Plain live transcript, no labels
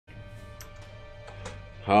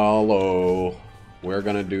Hello. We're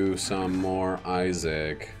gonna do some more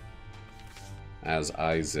Isaac. As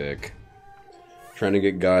Isaac. Trying to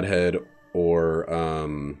get Godhead or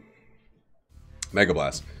Mega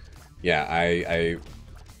Blast. Yeah, I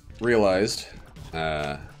realized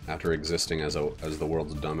after existing as the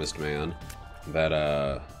world's dumbest man that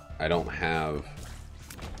I don't have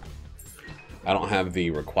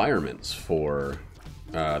the requirements for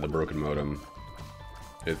the broken modem.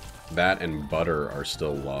 That and butter are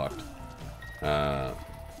still locked. And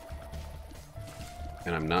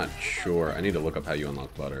I'm not sure. I need to look up how you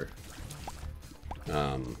unlock butter.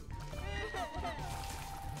 I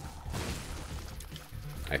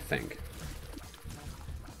think.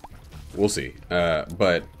 We'll see.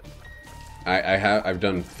 But I've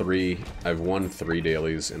done 3. I've won 3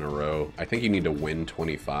 dailies in a row. I think you need to win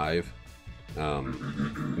 25.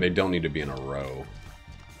 They don't need to be in a row.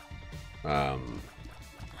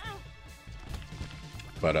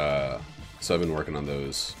 So I've been working on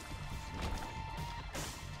those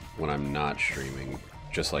when I'm not streaming,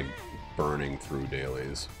 just like burning through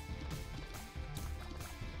dailies.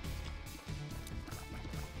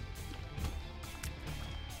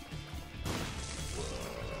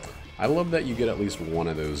 I love that you get at least one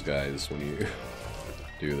of those guys when you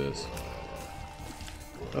do this.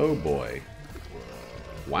 Oh boy.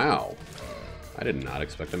 Wow. I did not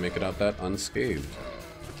expect to make it out that unscathed.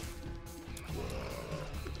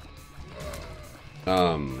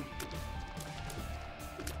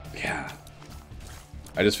 Yeah.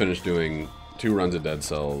 I just finished doing 2 runs of Dead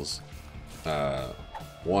Cells.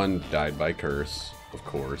 1 died by curse, of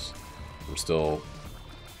course. I'm still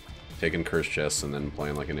taking curse chests and then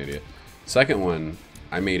playing like an idiot. Second one,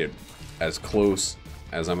 I made it as close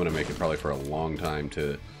as I'm gonna make it probably for a long time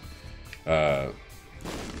to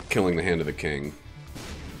killing the Hand of the King.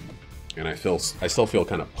 And I still feel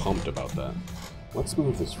kind of pumped about that. Let's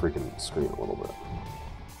move this freaking screen a little bit.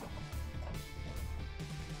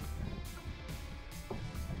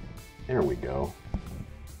 There we go.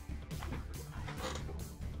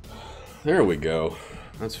 There we go.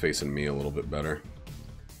 That's facing me a little bit better.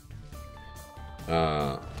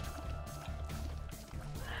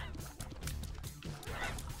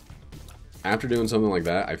 After doing something like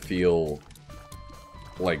that, I feel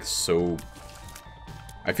like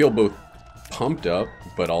I feel both pumped up,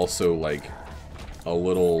 but also like a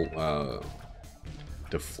little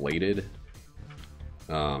deflated.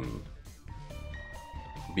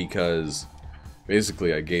 Because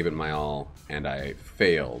basically I gave it my all and I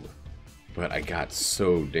failed, but I got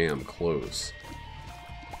so damn close.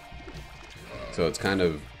 So it's I'm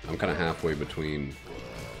kind of halfway between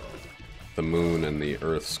the moon and the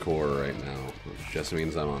Earth's core right now, which just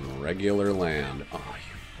means I'm on regular land. Oh,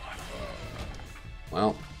 you fuck.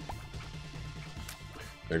 Well,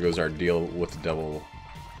 there goes our deal with devil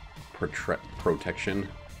protection.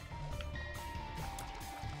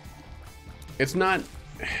 It's not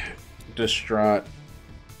distraught.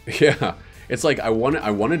 Yeah, it's like I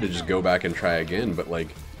wanted to just go back and try again, but like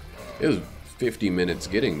it was 50 minutes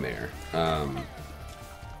getting there.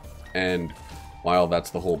 And while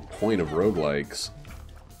that's the whole point of roguelikes,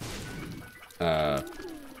 I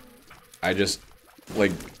just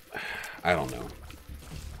like I don't know.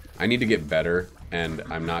 I need to get better, and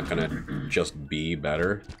I'm not gonna just be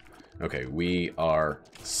better. Okay, we are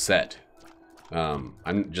set.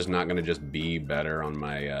 I'm just not gonna just be better on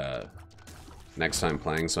my next time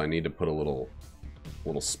playing, so I need to put a little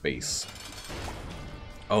space.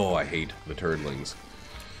 Oh, I hate the turdlings.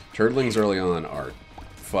 Turdlings early on are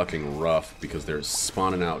fucking rough because they're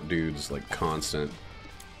spawning out dudes like constant.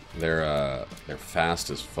 They're fast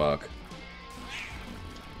as fuck,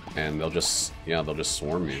 and they'll just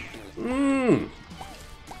swarm you.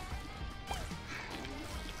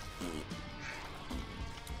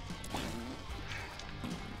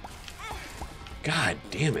 God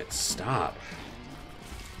damn it, stop.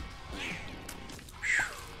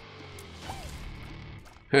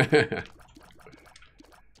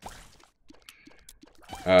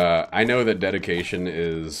 I know that dedication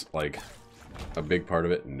is, like, a big part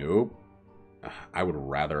of it. Nope. I would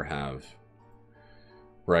rather have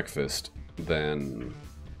breakfast than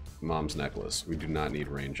mom's necklace. We do not need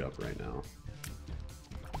range up right now.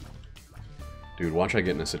 Dude, watch I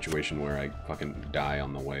get in a situation where I fucking die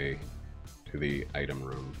on the way to the item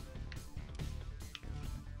room.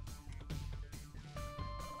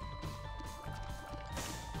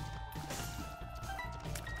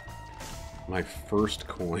 My first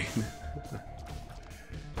coin.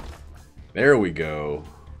 There we go.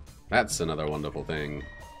 That's another wonderful thing.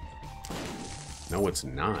 No, it's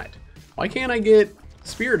not. Why can't I get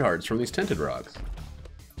spirit hearts from these tinted rocks?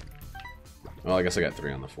 Well, I guess I got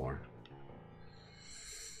 3 on the floor.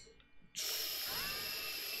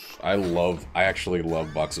 I actually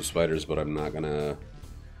love Box of Spiders, but I'm not gonna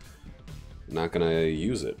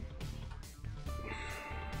use it.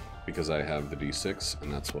 Because I have the D6,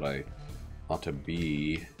 and that's what I ought to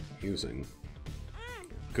be using.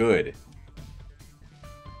 Good.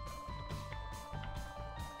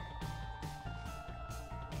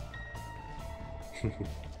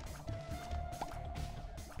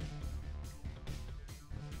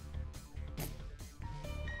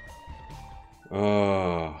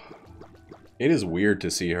 It is weird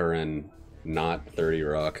to see her in not 30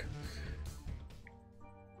 Rock.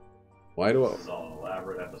 Why do I... This is all an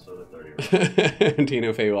elaborate episode of 30 Rock.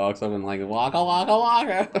 Tina Fey walks up and like, waka waka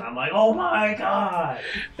waka. I'm like, oh my god!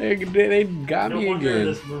 They got No me wonder again.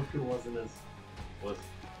 this movie wasn't as... was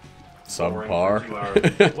Subpar. boring for 2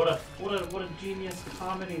 hours. What a genius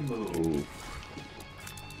comedy move. Ooh.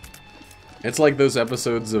 It's like those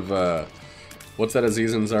episodes of, what's that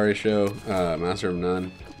Aziz Ansari show? Master of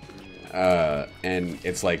None. And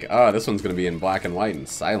it's like, this one's going to be in black and white and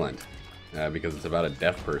silent. Because it's about a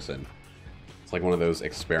deaf person. It's like one of those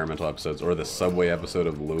experimental episodes. Or the Subway episode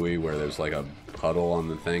of Louie where there's like a puddle on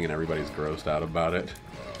the thing and everybody's grossed out about it.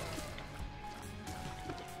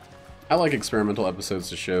 I like experimental episodes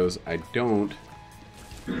to shows. I don't...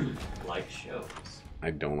 like shows.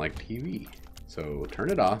 I don't like TV. So turn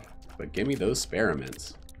it off, but give me those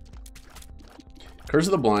experiments. Curse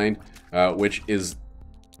of the Blind, which is...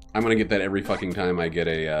 I'm gonna get that every fucking time I get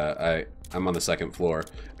a... I'm on the 2nd floor.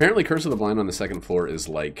 Apparently Curse of the Blind on the 2nd floor is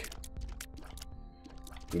like...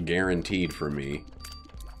 guaranteed for me.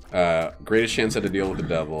 Greatest chance I had to deal with the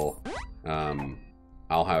devil.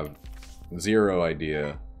 I'll have 0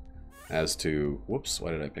 idea as to... Whoops,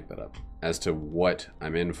 why did I pick that up? As to what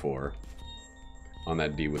I'm in for on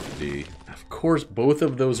that D with the D. Of course, both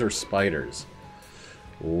of those are spiders.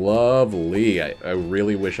 Lovely. I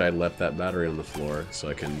really wish I'd left that battery on the floor so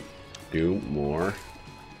I can do more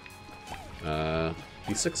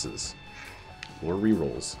D6s. More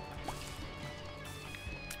rerolls.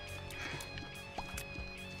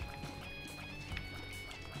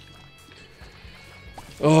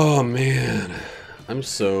 Oh man, I'm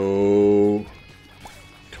so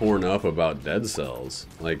torn up about dead cells.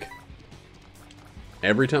 Like,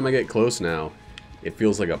 every time I get close now, it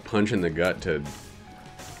feels like a punch in the gut to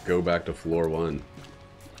go back to floor 1.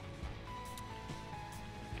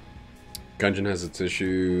 Gungeon has its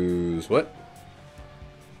issues. What?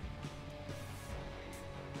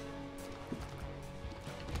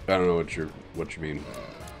 I don't know what you mean.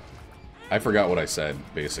 I forgot what I said,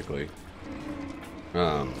 basically.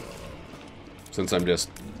 Since I'm just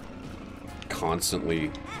constantly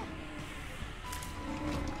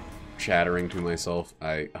chattering to myself,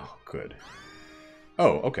 oh, good.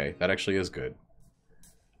 Oh, okay, that actually is good.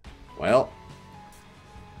 Well,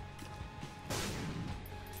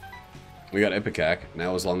 we got Ipecac.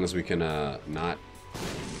 Now as long as we can not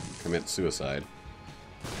commit suicide,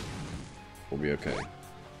 we'll be okay.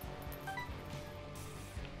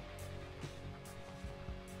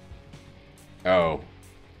 Oh.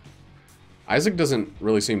 Isaac doesn't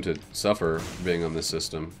really seem to suffer being on this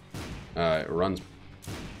system. It runs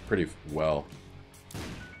pretty well.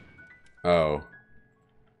 Oh.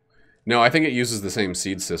 No, I think it uses the same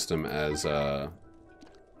seed system as the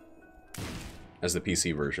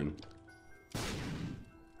PC version.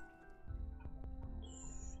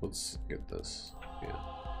 Let's get this. Yeah.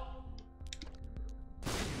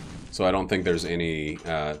 So I don't think there's any...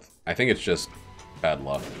 I think it's just bad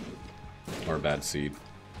luck. Or bad seed.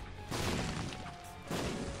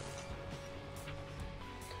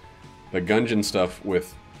 The Gungeon stuff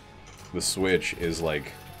with the Switch is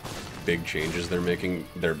like big changes they're making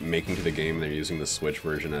to the game. They're using the Switch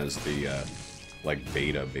version as the like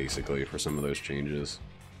beta basically for some of those changes.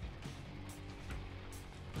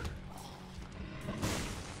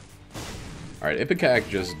 Alright, Ipecac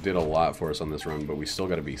just did a lot for us on this run, but we still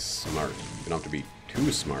gotta be smart. We don't have to be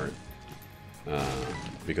too smart.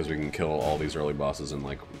 Because we can kill all these early bosses in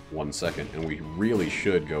like 1 second, and we really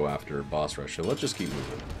should go after boss rush, so let's just keep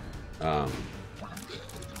moving.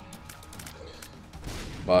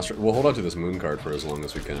 We'll hold on to this moon card for as long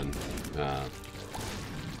as we can,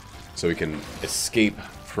 so we can escape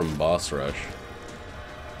from boss rush.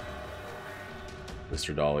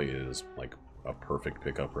 Mr. Dolly is like a perfect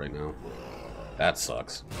pickup right now. That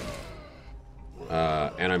sucks.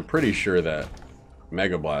 And I'm pretty sure that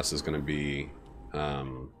Mega Blast is going to be a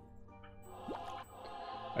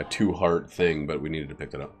 2-heart thing, but we needed to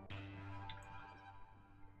pick that up.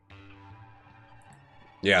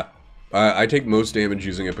 Yeah, I take most damage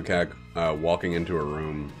using Ipecac walking into a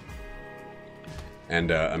room and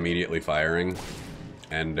immediately firing,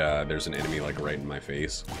 and there's an enemy like right in my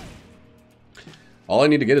face. All I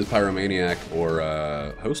need to get is Pyromaniac or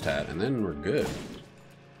Host Hat, and then we're good.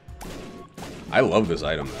 I love this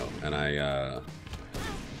item though, and I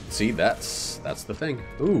see that's the thing.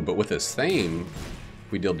 Ooh, but with this same,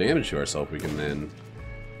 if we deal damage to ourselves, we can then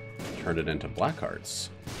turn it into black hearts.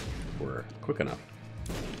 If we're quick enough.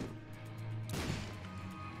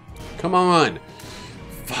 Come on!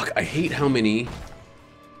 Fuck, I hate how many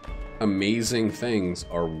amazing things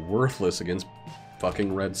are worthless against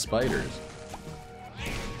fucking red spiders.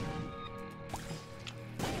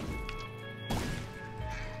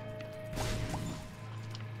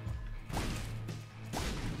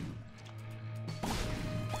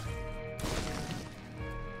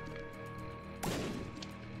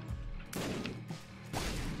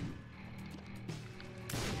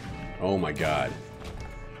 Oh my god.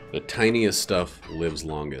 The tiniest stuff lives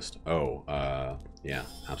longest. Oh, yeah,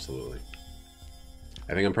 absolutely.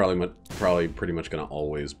 I think I'm probably pretty much gonna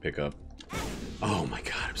always pick up... Oh my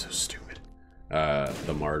god, I'm so stupid.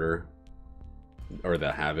 The Martyr. Or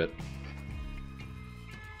the Habit.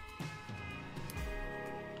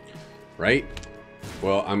 Right?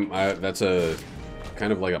 Well, that's a...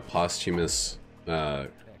 kind of like a posthumous... or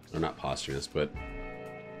not posthumous, but...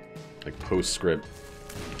 like postscript.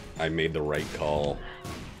 I made the right call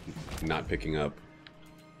not picking up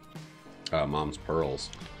Mom's Pearls.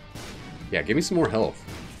 Yeah, give me some more health.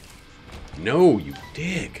 No, you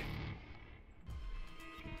dick.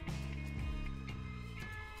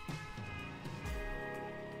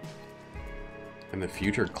 And the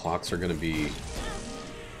future clocks are going to be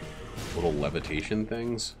little levitation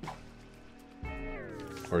things?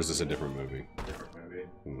 Or is this a different movie? Different movie.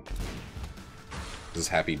 Hmm. Is this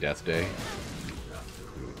Happy Death Day?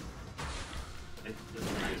 This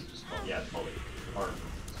movie is just called, yeah, it's called ARQ.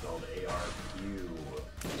 It's spelled A-R-Q.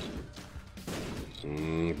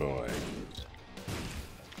 Boy.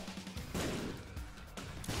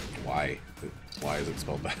 Why? Why is it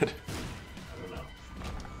spelled that? I don't know.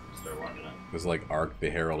 Start watching it. It's like Ark the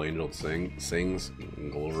Herald Angel sings.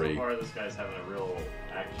 Glory. So far, this guy's having a real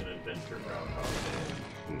action-adventure route.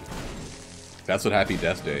 That's what Happy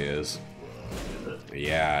Death Day is.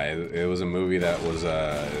 Yeah, it was a movie that was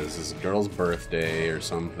it was this girl's birthday or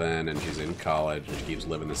something, and she's in college, and she keeps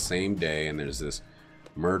living the same day, and there's this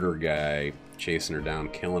murder guy chasing her down,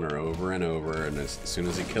 killing her over and over, and as soon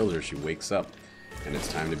as he kills her, she wakes up, and it's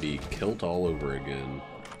time to be killed all over again.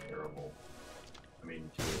 Terrible. I mean,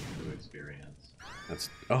 to experience. That's...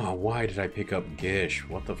 Oh, why did I pick up Gish?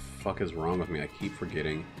 What the fuck is wrong with me? I keep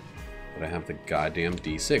forgetting that I have the goddamn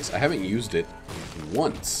D6. I haven't used it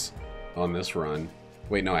once on this run.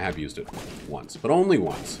 Wait, no, I have used it once, but only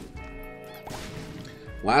once.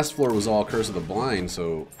 Last floor was all Curse of the Blind,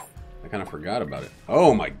 so I kind of forgot about it.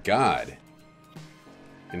 Oh my god.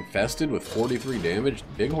 Infested with 43 damage?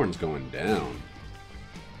 Bighorn's going down.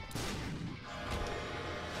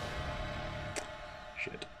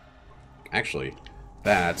 Shit. Actually,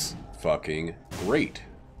 that's fucking great.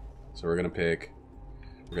 So we're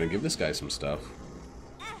gonna give this guy some stuff.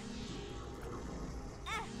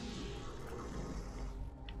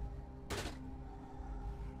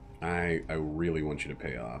 I really want you to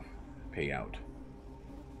pay out.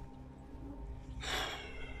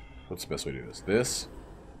 What's the best way to do this?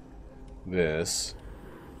 This.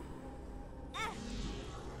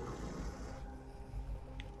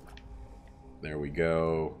 There we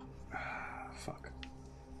go. Fuck.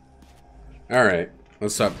 Alright,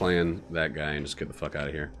 let's stop playing that guy and just get the fuck out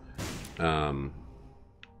of here.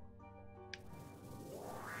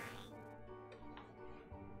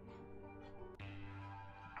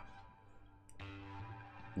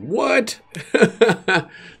 What?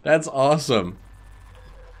 That's awesome.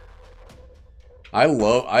 I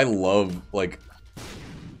love, like,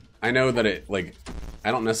 I know that it, like, I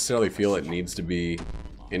don't necessarily feel it needs to be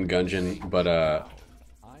in Gungeon, but,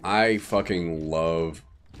 I fucking love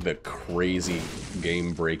the crazy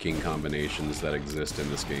game-breaking combinations that exist in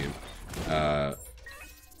this game.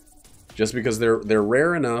 Just because they're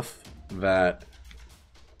rare enough that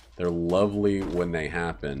they're lovely when they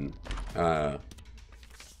happen.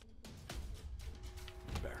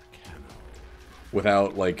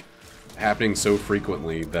 Without, like, happening so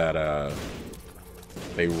frequently that,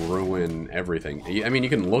 they ruin everything. I mean, you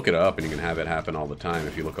can look it up and you can have it happen all the time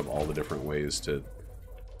if you look up all the different ways to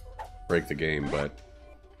break the game, but...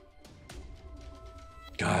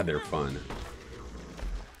 God, they're fun.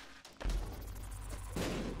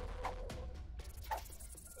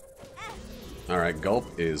 Alright,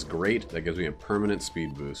 Gulp is great. That gives me a permanent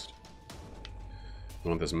speed boost. I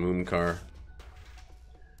want this Moon card,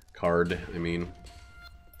 I mean.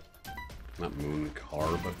 Not moon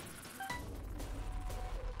carb.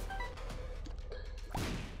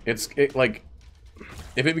 Like,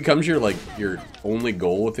 if it becomes your only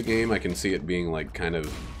goal with the game, I can see it being like kind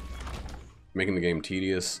of making the game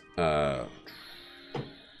tedious. No.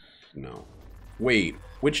 Wait,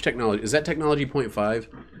 which technology? Is that technology 0.5?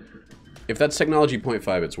 If that's technology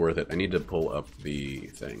 0.5, it's worth it. I need to pull up the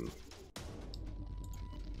thing.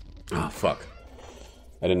 Ah, fuck.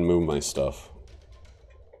 I didn't move my stuff.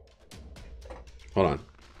 Hold on.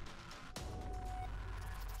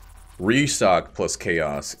 Restock plus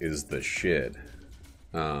chaos is the shit.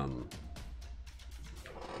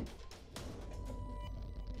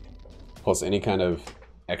 Plus any kind of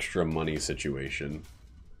extra money situation.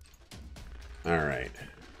 Alright.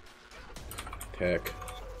 Tech.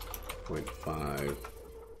 0.5.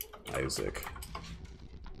 Isaac.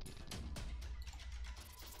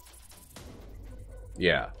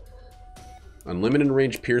 Yeah. Unlimited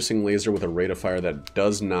range piercing laser with a rate of fire that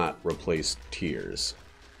does not replace tears.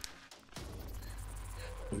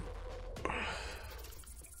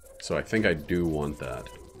 So I think I do want that.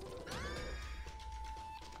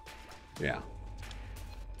 Yeah.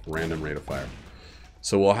 Random rate of fire.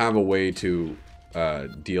 So we'll have a way to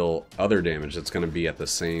deal other damage that's going to be at the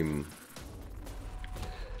same...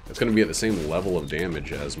 It's going to be at the same level of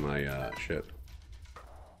damage as my shit.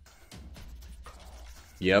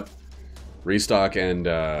 Yep. Restock and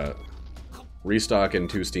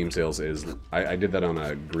 2 Steam sales is... I did that on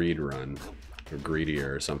a greed run. Or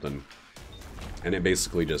greedier or something. And it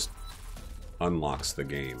basically just unlocks the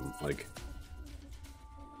game. Like...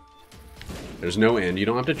 There's no end. You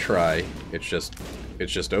don't have to try. It's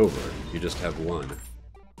just over. You just have one.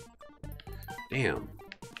 Damn.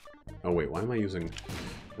 Oh wait, why am I using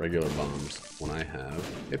regular bombs when I have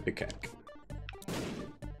Ipecac?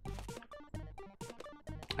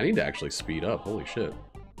 I need to actually speed up. Holy shit.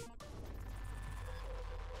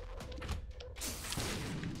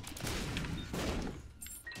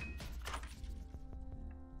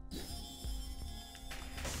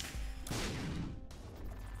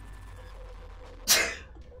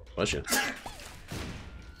 Bless you.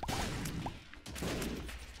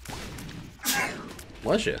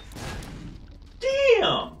 Bless you.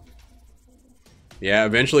 Damn! Yeah,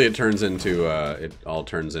 eventually it turns into, it all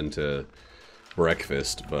turns into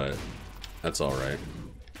breakfast, but that's alright.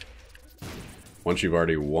 Once you've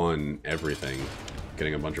already won everything,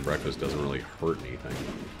 getting a bunch of breakfast doesn't really hurt anything.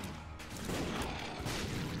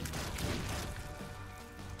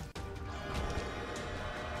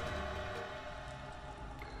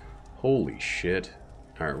 Holy shit.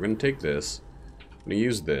 Alright, we're gonna take this. I'm gonna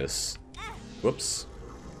use this. Whoops.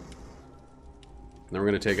 Then we're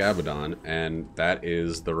gonna take Abaddon, and that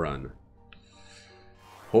is the run.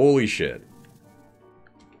 Holy shit.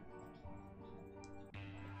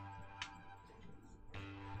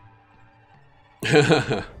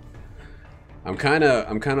 I'm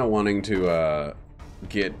kinda wanting to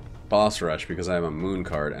get boss rush because I have a moon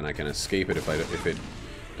card and I can escape it if it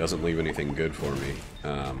doesn't leave anything good for me.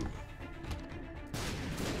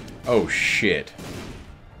 Oh shit.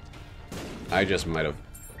 I just might have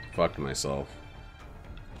fucked myself.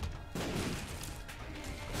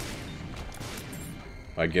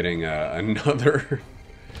 By getting another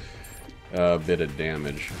bit of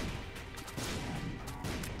damage.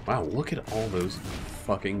 Wow, look at all those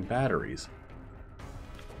fucking batteries.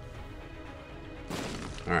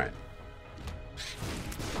 Alright.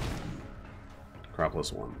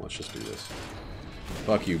 Cropless 1. Let's just do this.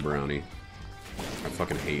 Fuck you, Brownie. I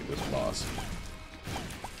fucking hate this boss.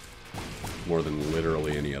 More than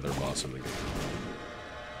literally any other boss in the game.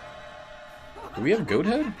 Do we have Goat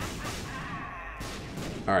Head?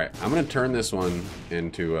 Alright, I'm gonna turn this one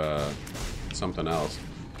into something else.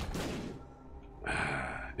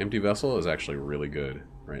 Empty Vessel is actually really good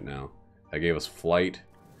right now. That gave us flight.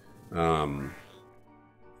 I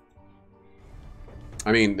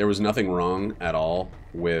mean, there was nothing wrong at all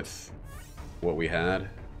with what we had.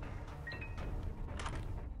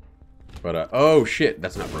 But, oh shit,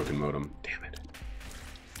 that's not broken modem. Damn it.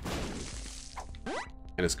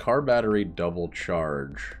 And is car battery double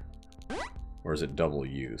charge? Or is it double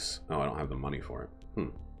use? Oh, I don't have the money for it.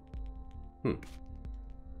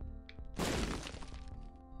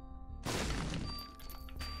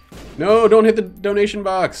 No, don't hit the donation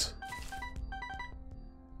box!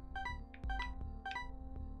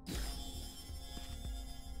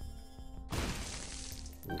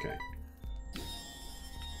 Okay.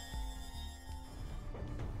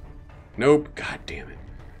 Nope. God damn it.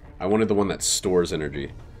 I wanted the one that stores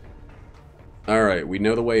energy. Alright, we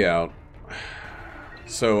know the way out.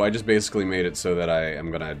 So I just basically made it so that I am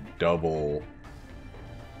gonna double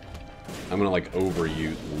I'm gonna like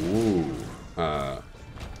overuse. Ooh.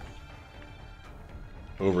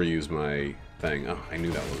 Overuse my thing. Oh, I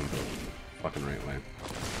knew that wasn't the fucking right way.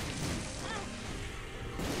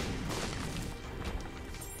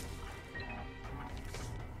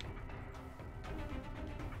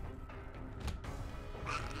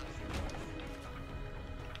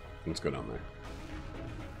 Let's go down there.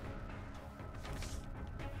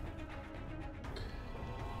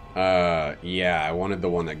 Yeah, I wanted the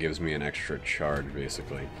one that gives me an extra charge,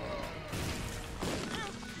 basically.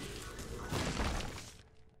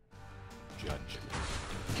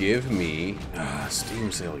 Give me...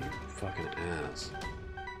 Steam Sale, you fucking ass.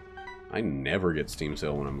 I never get Steam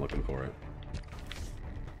Sale when I'm looking for it.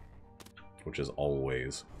 Which is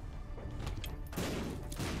always.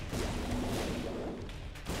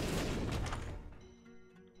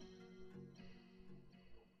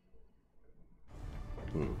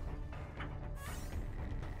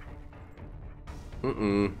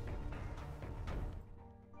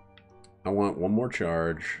 I want one more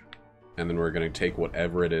charge, and then we're going to take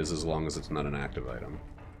whatever it is as long as it's not an active item.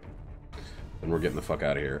 Then we're getting the fuck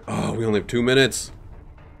out of here. Oh, we only have 2 minutes!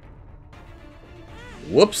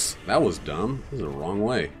 Whoops! That was dumb. This is the wrong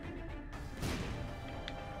way.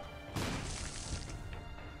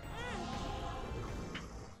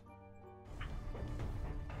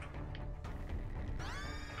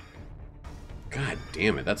 God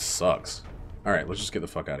damn it, that sucks. Alright, let's just get the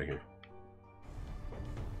fuck out of here.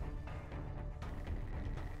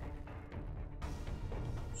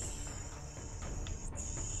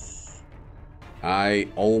 I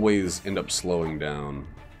always end up slowing down.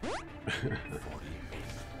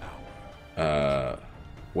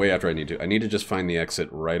 Way after I need to. I need to just find the exit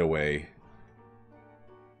right away.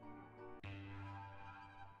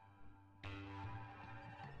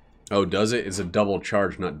 Oh, does it? It's a double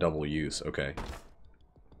charge, not double use. Okay.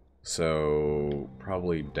 So,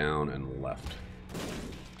 probably down and left.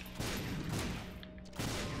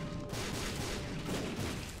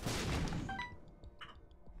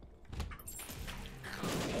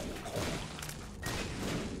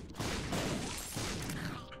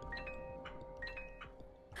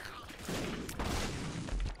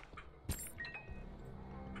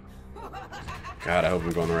 God, I hope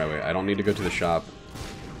I'm going the right way. I don't need to go to the shop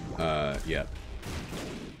yet.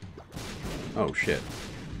 Oh, shit.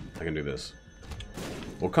 I can do this.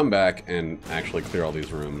 We'll come back and actually clear all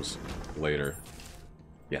these rooms later.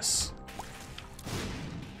 Yes.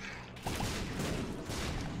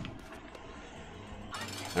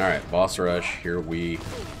 Alright, boss rush. Here we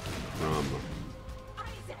come.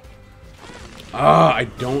 Ah, I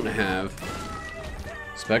don't have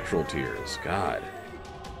spectral tears. God.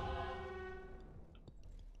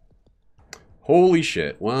 Holy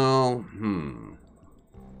shit. Well,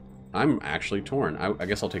 I'm actually torn. I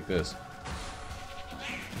guess I'll take this.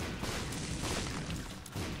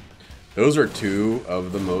 Those are 2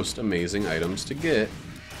 of the most amazing items to get.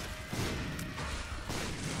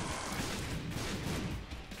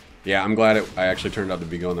 Yeah, I'm glad I actually turned out to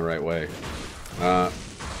be going the right way. I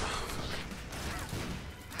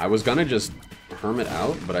was gonna just hermit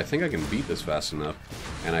out, but I think I can beat this fast enough,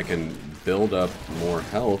 and I can build up more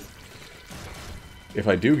health if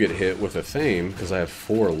I do get hit with a Thame, because I have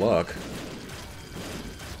 4 luck.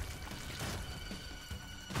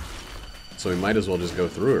 So we might as well just go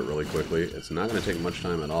through it really quickly. It's not going to take much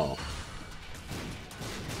time at all.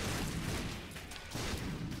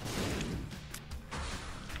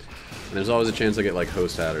 And there's always a chance I get like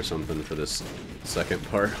host hat or something for this second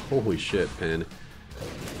part. Holy shit, Pin.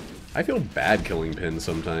 I feel bad killing Pin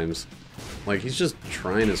sometimes. Like, he's just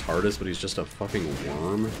trying his hardest, but he's just a fucking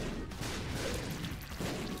worm.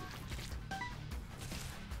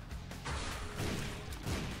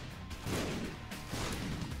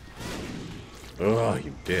 Ugh,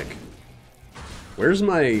 you dick. Where's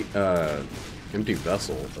my, empty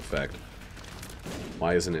vessel effect?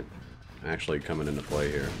 Why isn't it actually coming into play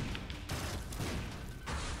here?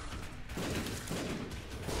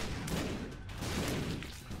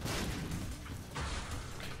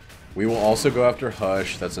 We will also go after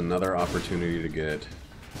Hush. That's another opportunity to get...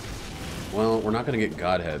 Well, we're not going to get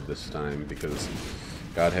Godhead this time, because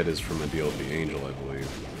Godhead is from a deal with the Angel, I believe.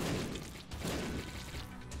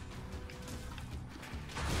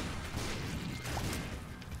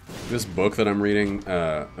 This book that I'm reading,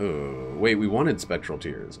 oh, wait, we wanted Spectral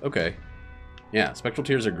Tears. Okay. Yeah, Spectral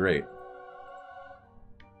Tears are great.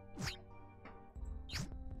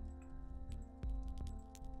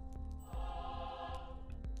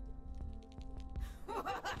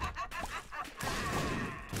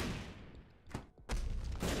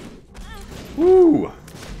 Woo!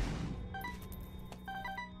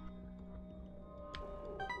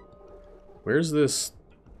 Where's this?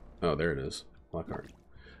 Oh, there it is. Black heart.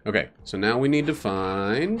 Okay, so now we need to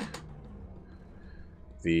find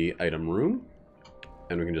the item room.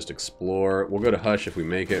 And we can just explore. We'll go to Hush if we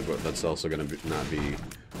make it, but that's also going to not be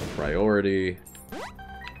a priority.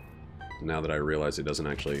 Now that I realize it doesn't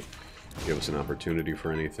actually give us an opportunity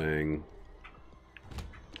for anything.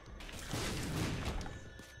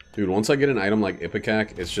 Dude, once I get an item like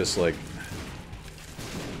Ipecac, it's just like...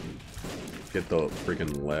 Get the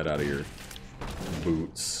freaking lead out of your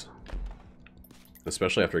boots.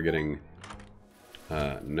 Especially after getting...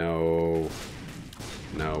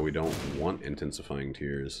 No, we don't want intensifying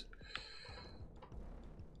tears.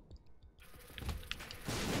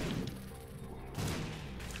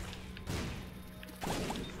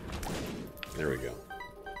 There we go.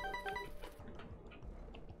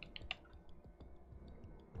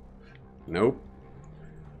 Nope.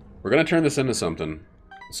 We're gonna turn this into something.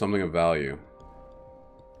 Something of value.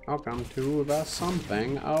 Welcome to the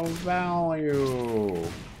something of value.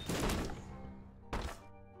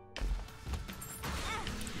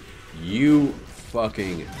 You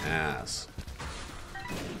fucking ass.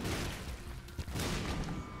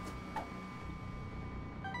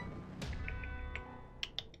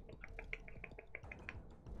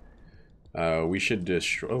 We should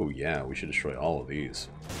destroy... Oh, yeah, we should destroy all of these.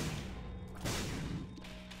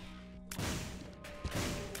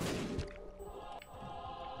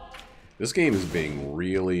 This game is being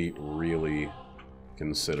really, really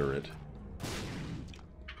considerate.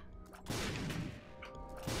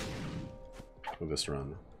 With this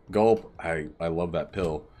run. Gulp, I love that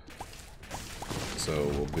pill. So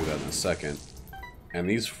we'll do that in a second. And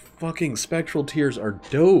these fucking spectral tears are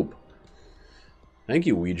dope. Thank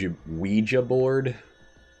you, Ouija board.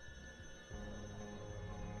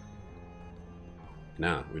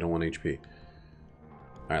 Nah, we don't want HP.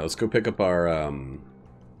 Alright, let's go pick up our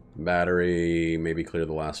battery. Maybe clear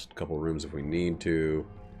the last couple rooms if we need to.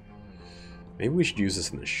 Maybe we should use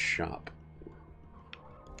this in the shop.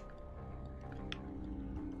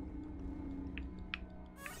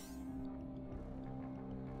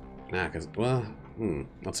 Nah, because, well,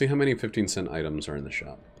 let's see how many 15-cent items are in the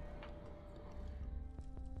shop.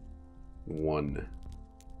 1.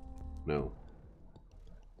 No.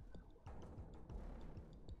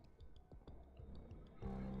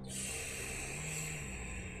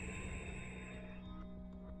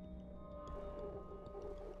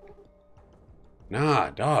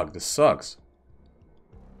 Nah, dog, this sucks.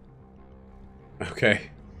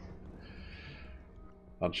 Okay.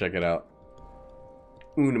 I'll check it out.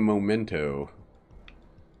 Un momento.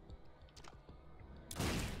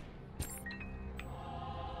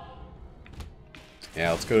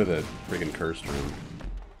 Yeah, let's go to the friggin' cursed room.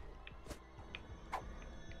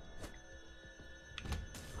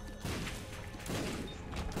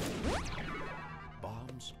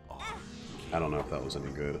 Bombs off. I don't know if that was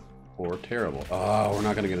any good or terrible. Oh, we're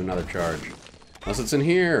not gonna get another charge. Unless it's in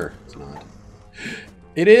here. It's not.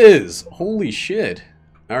 It is! Holy shit.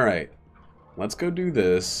 Alright. Let's go do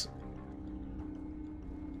this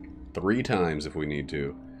 3 times if we need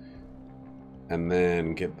to. And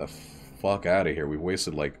then get the fuck out of here. We've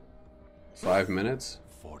wasted like 5 minutes.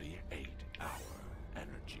 48-hour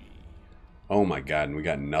energy. Oh my god, and we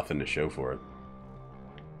got nothing to show for it.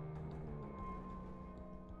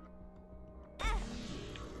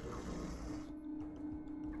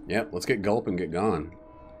 Yep, let's get Gulp and get gone.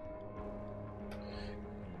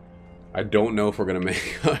 I don't know if we're gonna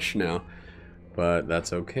make Hush now, but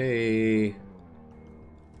that's okay.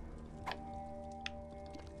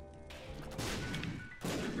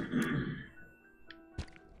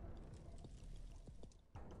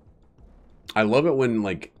 I love it when,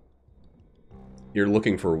 like, you're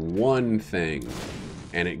looking for one thing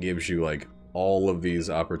and it gives you, like, all of these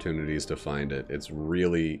opportunities to find it. It's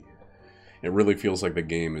really... It really feels like the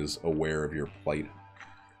game is aware of your plight.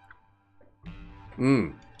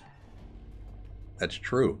 That's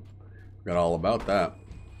true. Forgot all about that.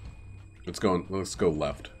 Let's go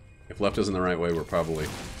left. If left isn't the right way, we're probably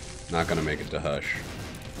not gonna make it to Hush.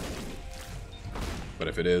 But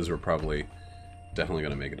if it is, we're probably definitely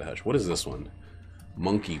gonna make it to Hush. What is this one?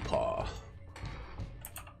 Monkey Paw.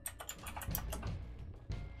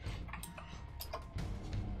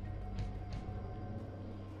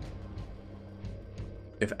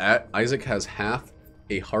 If Isaac has half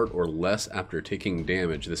a heart or less after taking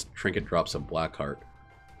damage, this trinket drops a black heart.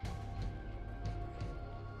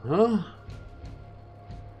 Huh?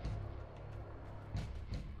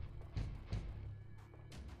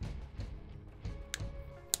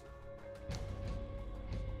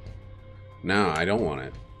 No, I don't want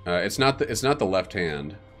it. It's not the left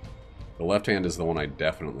hand, The left hand is the one I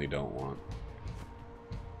definitely don't want.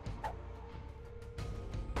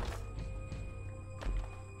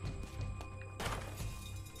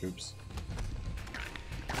 Oops.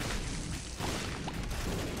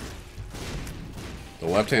 The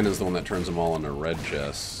left hand is the one that turns them all into red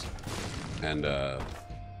chests. And,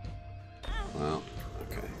 well,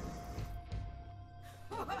 okay.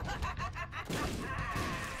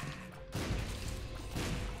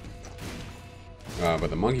 But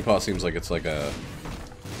the monkey paw seems like it's like a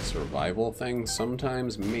survival thing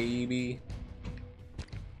sometimes, maybe.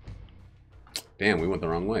 Damn, we went the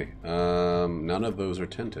wrong way. None of those are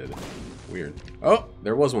tinted. Weird. Oh,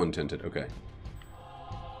 there was one tinted. Okay.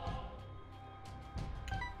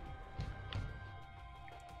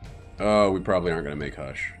 Oh, we probably aren't going to make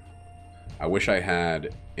Hush. I wish I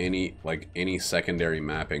had any secondary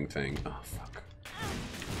mapping thing. Oh, fuck.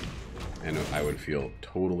 And I would feel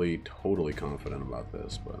totally confident about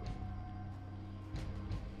this, but...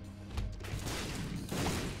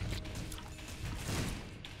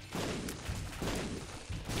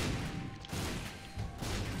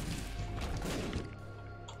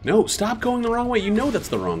 No, stop going the wrong way. You know that's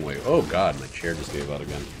the wrong way. Oh, God, my chair just gave out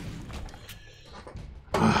again.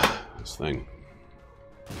 This thing.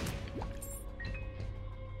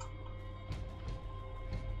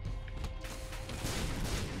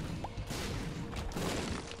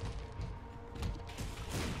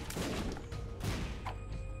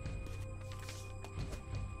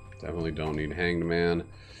 Definitely don't need Hanged Man.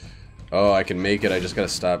 Oh, I can make it. I just gotta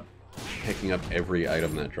stop picking up every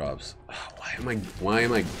item that drops. Why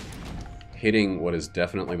am I hitting what is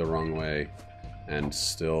definitely the wrong way and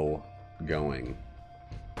still going?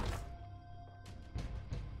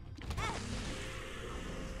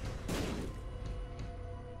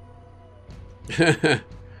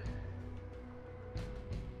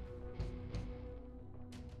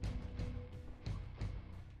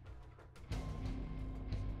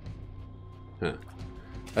 Huh.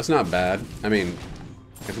 That's not bad. I mean,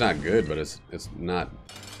 it's not good, but it's not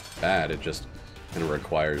bad. It just kind of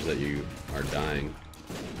requires that you are dying.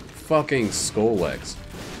 Fucking Skolex.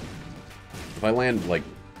 If I land like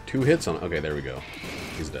 2 hits on... Okay, there we go.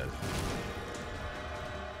 He's dead.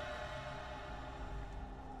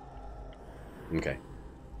 Okay.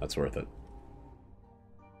 That's worth it.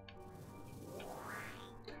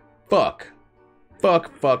 Fuck.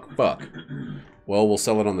 Fuck. Well, we'll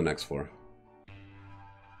sell it on the next floor.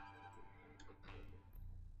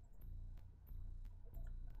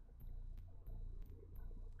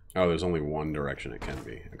 Oh, there's only one direction it can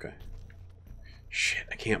be. Okay. Shit,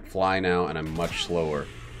 I can't fly now, and I'm much slower.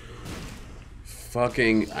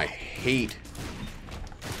 Fucking... I hate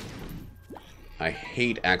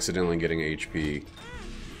accidentally getting HP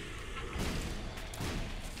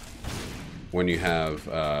when you have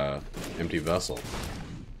empty vessel.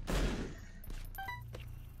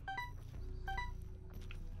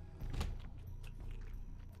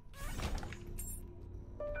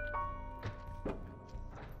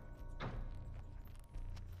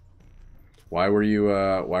 Why were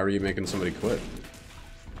you making somebody quit?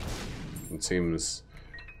 It seems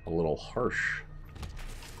a little harsh.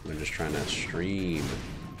 They're just trying to stream.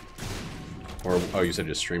 Or, oh, you said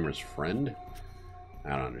just streamer's friend? I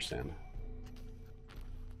don't understand.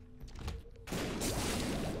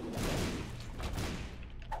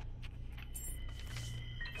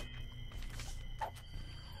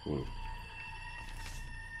 Hmm.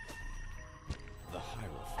 The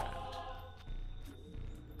Hierophant.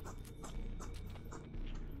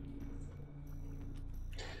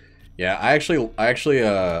 Yeah, I actually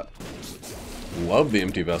love the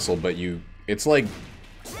empty vessel, but it's like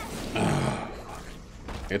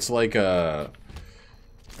it's like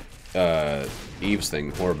Eve's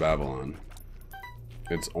thing, Whore of Babylon.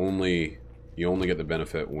 You only get the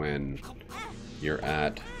benefit when you're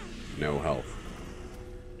at no health.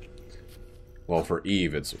 Well, for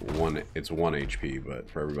Eve it's 1 HP, but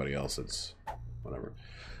for everybody else it's whatever.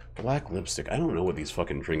 Black lipstick. I don't know what these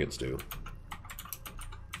fucking trinkets do.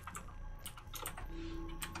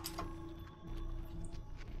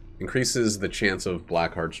 Increases the chance of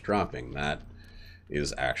black hearts dropping. That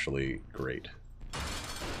is actually great.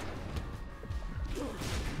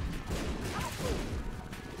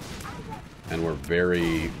 And we're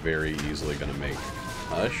very, very easily going to make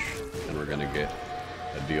Hush. And we're going to get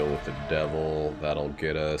a deal with the devil. That'll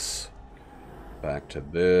get us back to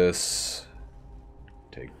this.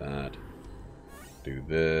 Take that. Do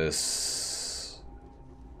this.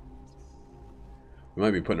 We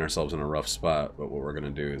might be putting ourselves in a rough spot, but what we're going to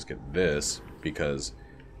do is get this, because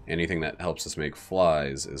anything that helps us make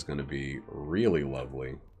flies is going to be really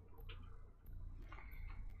lovely.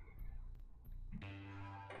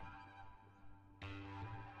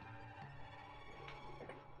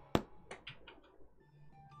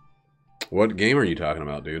 What game are you talking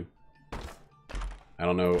about, dude? I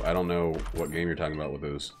don't know what game you're talking about with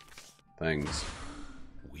those things.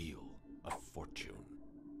 Wheel of Fortune.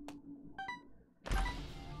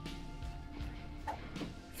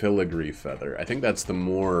 Filigree feather. I think that's the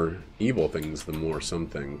more evil things, the more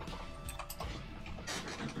something.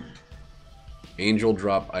 Angel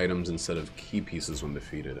drop items instead of key pieces when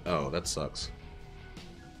defeated. Oh, that sucks.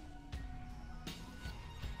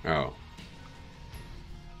 Oh.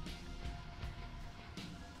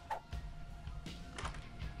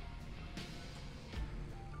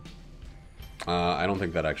 I don't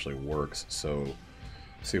think that actually works, so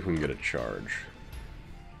see if we can get a charge.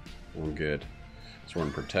 We'll get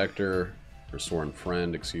Sworn Protector, or Sworn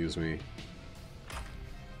Friend, excuse me.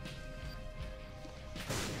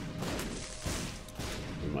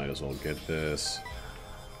 We might as well get this.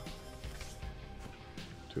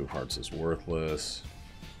 Two of Hearts is worthless.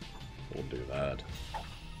 We'll do that.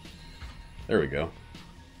 There we go.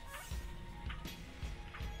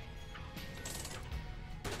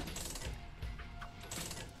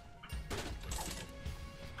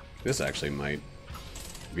 This actually might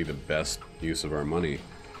be the best use of our money.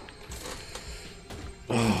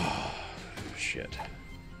 Oh, shit.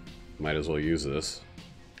 Might as well use this.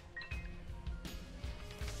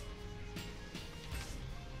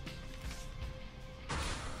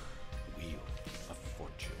 Wheel of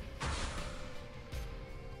Fortune.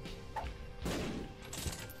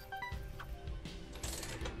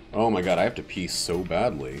 Oh my god, I have to pee so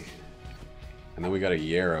badly. And then we got a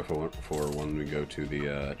Yara for when we go to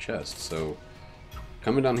the chest. So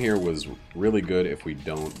coming down here was really good if we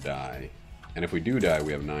don't die. And if we do die,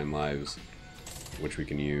 we have 9 lives, which we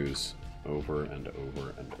can use over and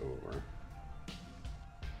over and over.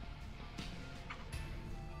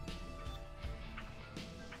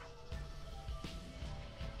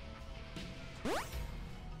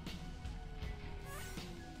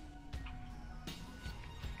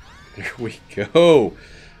 There we go.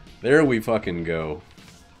 There we fucking go.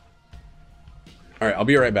 Alright, I'll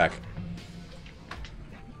be right back.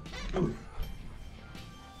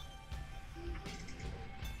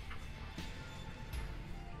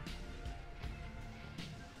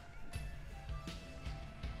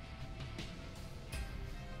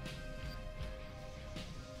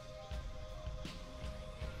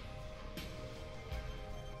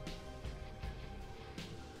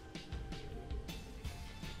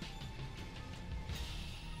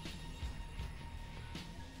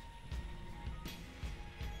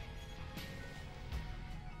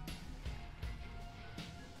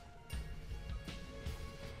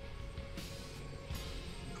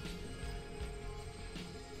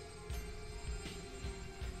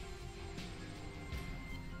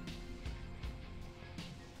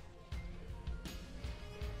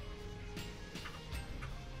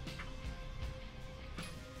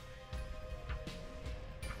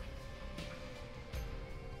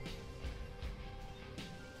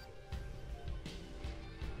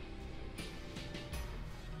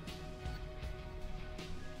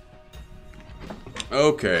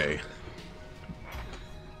 Okay.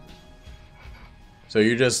 So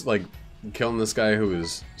you're just, like, killing this guy who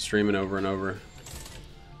is streaming over and over?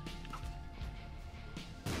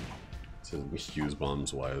 It says we use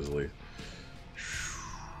bombs wisely.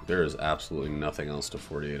 There is absolutely nothing else to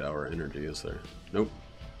 48-hour energy, is there? Nope.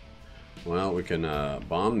 Well, we can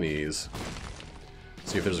bomb these.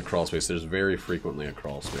 See if there's a crawl space. There's very frequently a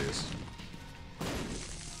crawl space.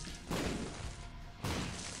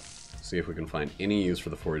 See if we can find any use for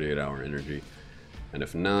the 48-hour energy. And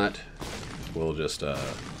if not, we'll just go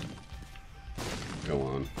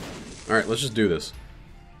on. Alright, let's just do this.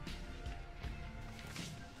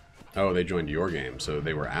 Oh, they joined your game, so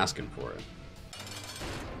they were asking for it.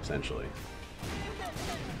 Essentially.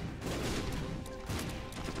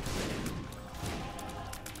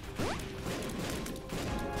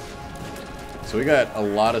 So we got a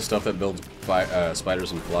lot of stuff that builds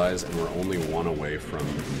spiders and flies, and we're only one away from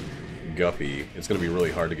Guppy. It's going to be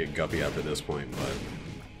really hard to get Guppy after this point, but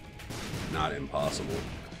not impossible.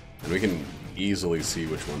 And we can easily see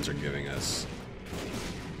which ones are giving us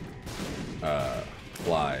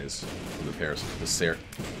flies from the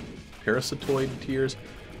parasitoid tiers.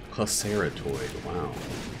 Placeratoid, wow.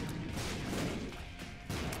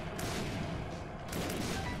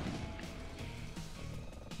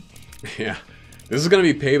 Yeah. This is gonna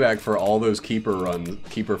be payback for all those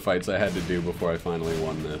keeper fights I had to do before I finally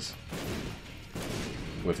won this.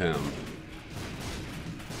 With him.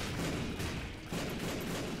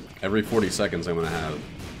 Every 40 seconds I'm gonna have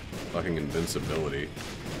fucking invincibility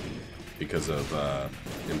because of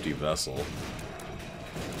Empty Vessel.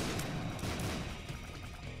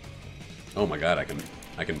 Oh my god, I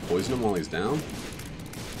can poison him while he's down?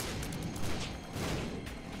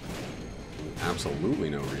 Absolutely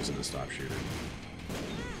no reason to stop shooting.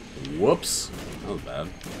 Whoops. That was bad.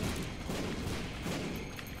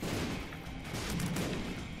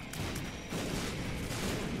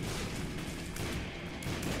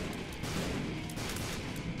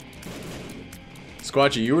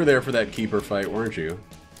 Squatchy, you were there for that keeper fight, weren't you?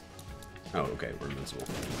 Oh, okay, we're invincible.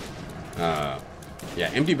 Yeah,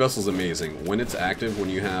 Empty Vessel's amazing. When it's active, when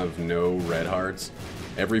you have no red hearts,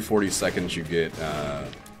 every 40 seconds you get,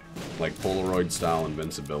 like, Polaroid-style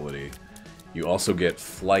invincibility. You also get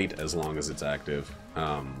Flight as long as it's active.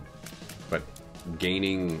 But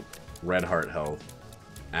gaining red heart health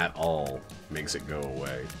at all makes it go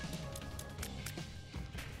away.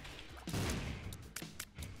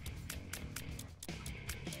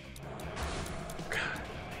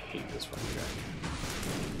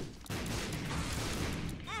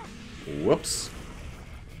 Whoops.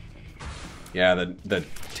 Yeah, the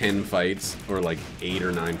 10 fights, or like 8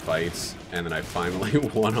 or 9 fights, and then I finally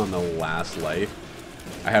won on the last life.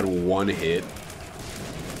 I had one hit,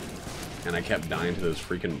 and I kept dying to those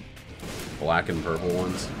freaking black and purple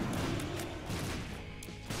ones.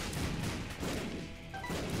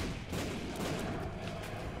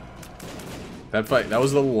 That fight, that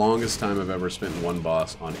was the longest time I've ever spent in one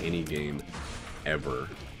boss on any game, ever.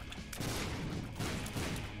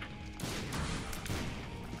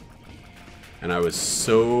 And I was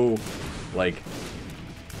so, like,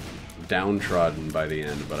 downtrodden by the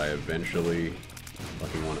end, but I eventually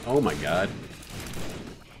fucking won. Oh my god.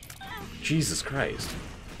 Jesus Christ.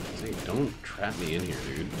 Say, don't trap me in here,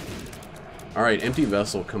 dude. Alright, Empty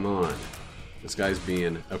Vessel, come on. This guy's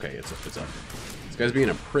being... Okay, it's up. This guy's being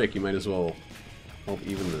a prick. You might as well help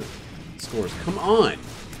even the scores. Come on!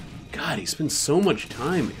 God, he spends so much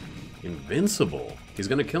time invincible. He's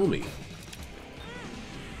gonna kill me.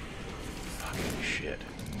 Shit.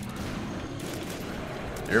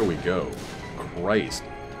 There we go. Christ.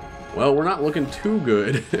 Well, we're not looking too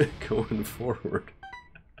good going forward.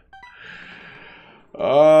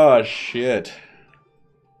 Oh, shit.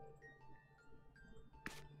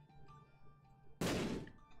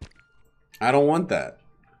 I don't want that.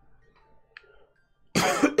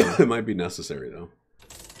 It might be necessary, though.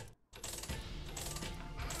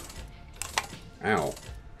 Ow.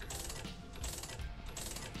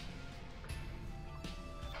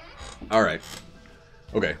 Alright.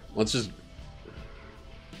 Okay, let's just...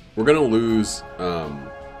 We're gonna lose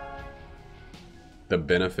the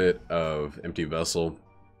benefit of Empty Vessel,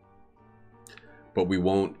 but we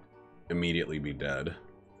won't immediately be dead.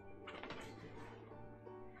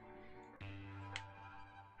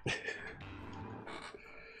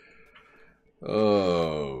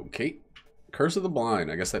 Okay. Curse of the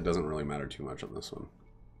Blind. I guess that doesn't really matter too much on this one.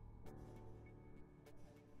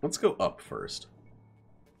 Let's go up first.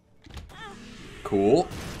 Cool.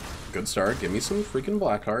 Good start. Give me some freaking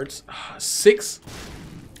black hearts. 6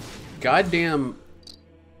 goddamn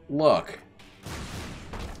luck.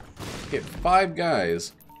 Hit 5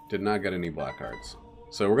 guys. Did not get any black hearts.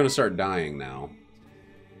 So we're going to start dying now.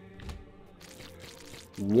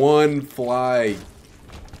 1 fly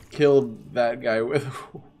killed that guy with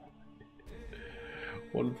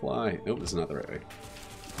 1 fly. Nope, this is not the right way.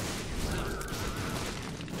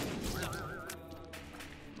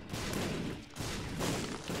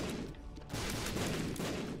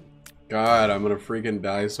 God, I'm gonna freaking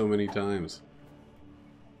die so many times.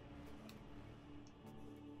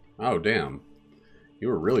 Oh, damn. You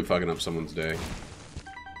were really fucking up someone's day.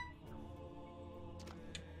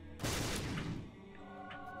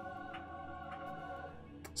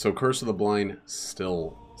 So Curse of the Blind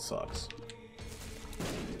still sucks.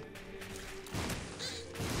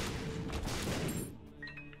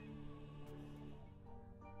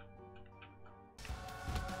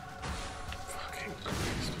 Fucking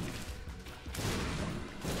Christ.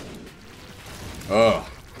 Oh,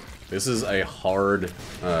 this is a hard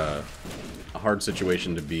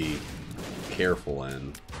situation to be careful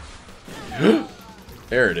in.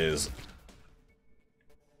 There it is.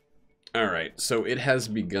 Alright, so it has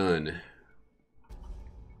begun.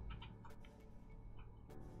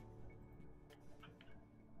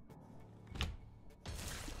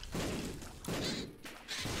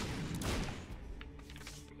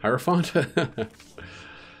 Hierophant?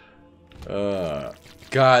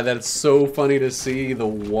 God, that's so funny to see the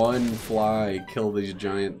 1 fly kill these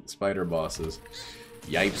giant spider bosses.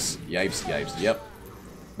 Yipes, yipes, yipes. Yep.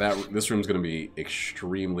 This room's gonna be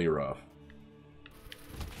extremely rough.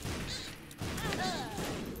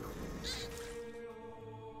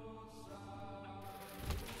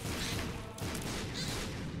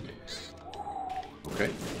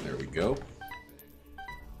 Okay, there we go.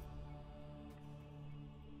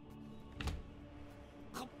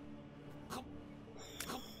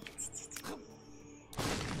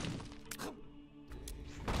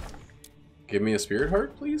 Give me a spirit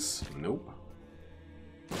heart, please? Nope.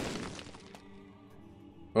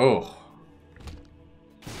 Oh.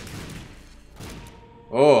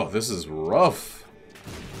 Oh, this is rough.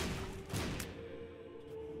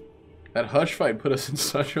 That Hush fight put us in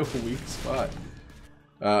such a weak spot.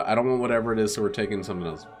 I don't want whatever it is, so we're taking something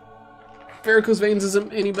else. Varicose Veins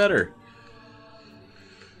isn't any better.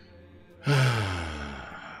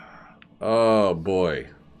 Oh, boy.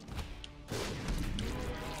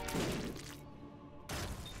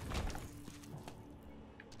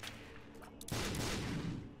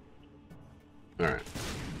 Alright.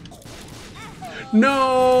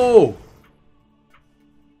 No!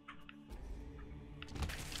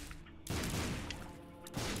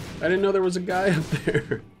 I didn't know there was a guy up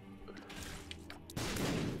there.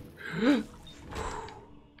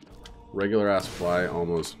 Regular ass fly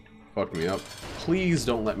almost fucked me up. Please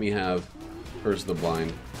don't let me have Curse of the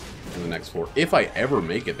Blind in the next floor. If I ever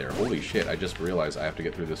make it there. Holy shit, I just realized I have to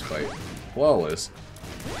get through this fight flawless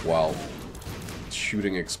while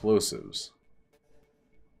shooting explosives.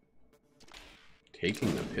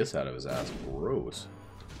 Taking the piss out of his ass. Gross.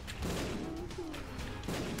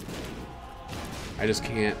 I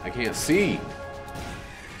can't see.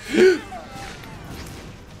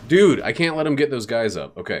 Dude, I can't let him get those guys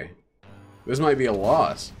up. Okay. This might be a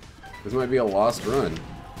loss. This might be a lost run.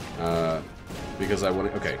 Because I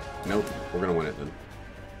want to... Okay. Nope. We're going to win it then.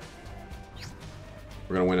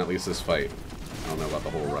 We're going to win at least this fight. I don't know about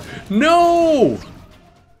the whole run. No!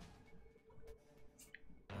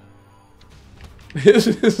 This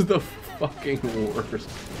is the fucking worst.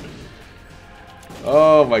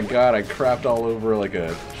 Oh my god, I crapped all over like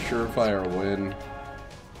a surefire win.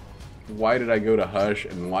 Why did I go to Hush,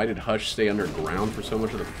 and why did Hush stay underground for so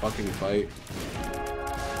much of the fucking fight?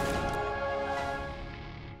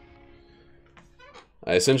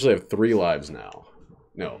 I essentially have 3 lives now.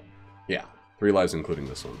 No. Yeah, 3 lives including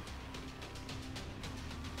this one.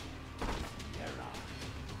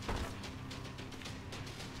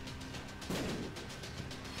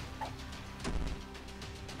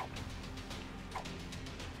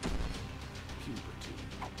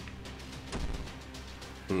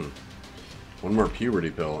 One more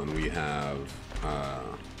puberty pill and we have,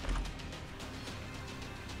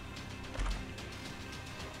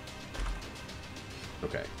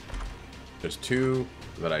 okay. There's 2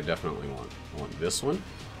 that I definitely want. I want this one,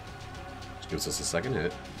 which gives us a second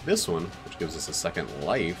hit. This one, which gives us a second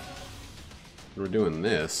life. And we're doing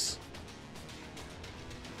this.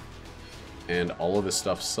 And all of this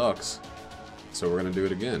stuff sucks. So we're gonna do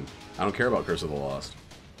it again. I don't care about Curse of the Lost.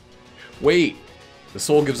 Wait! The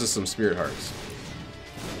soul gives us some spirit hearts.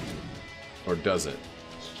 Or does it?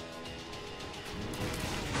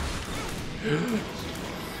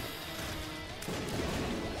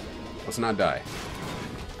 Let's not die.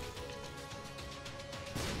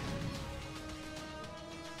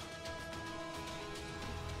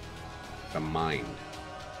 The mind.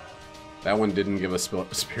 That one didn't give us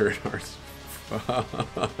spirit hearts.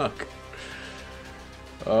 Fuck.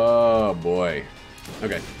 Oh boy.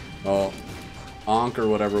 Okay. Well, Ankh or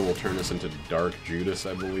whatever will turn us into Dark Judas,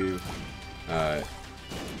 I believe.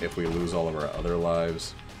 If we lose all of our other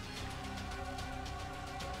lives.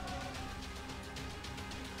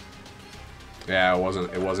 Yeah, it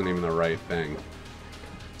wasn't even the right thing.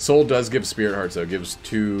 Soul does give spirit hearts though. It gives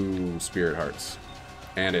 2 spirit hearts.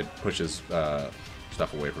 And it pushes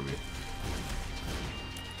stuff away from me.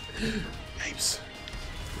 Yipes.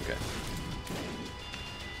 Okay.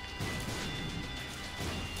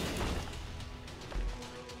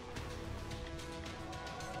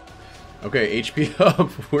 Okay, HP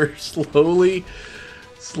up. We're slowly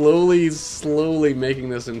making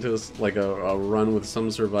this into like a run with some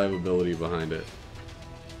survivability behind it.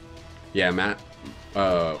 Yeah,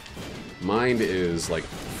 Mind is like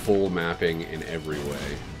full mapping in every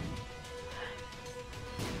way.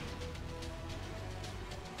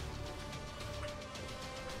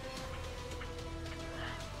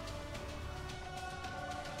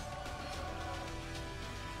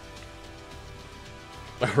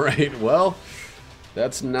 Alright, well,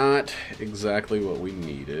 that's not exactly what we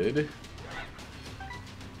needed.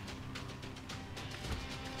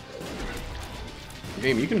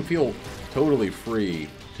 Game, you can feel totally free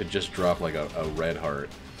to just drop like a red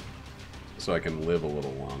heart so I can live a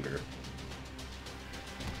little longer.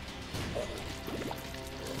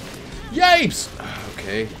 Yipes!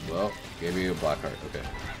 Okay, well, gave me a black heart, okay.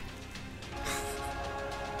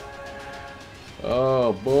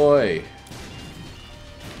 Oh boy.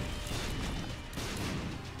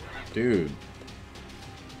 Dude.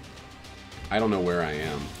 I don't know where I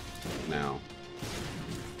am now.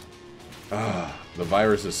 The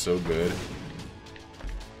virus is so good.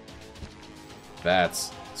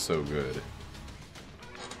 That's so good.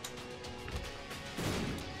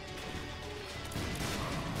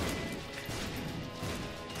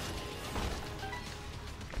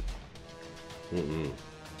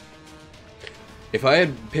 If I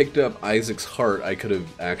had picked up Isaac's heart, I could have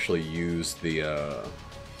actually used the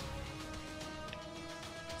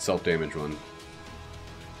self-damage one.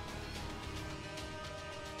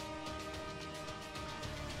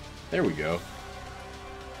 There we go.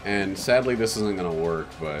 And sadly this isn't gonna work,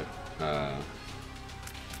 but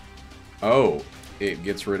oh, it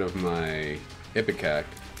gets rid of my Ipecac.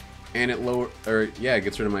 And it it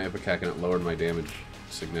gets rid of my Ipecac and it lowered my damage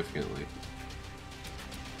significantly.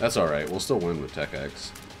 That's alright, we'll still win with Tech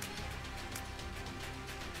X.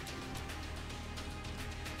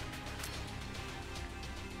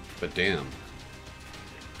 But damn.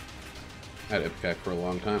 I had Ipecac for a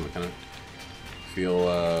long time. I kind of feel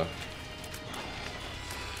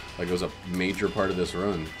like it was a major part of this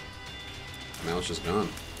run. Now it's just gone.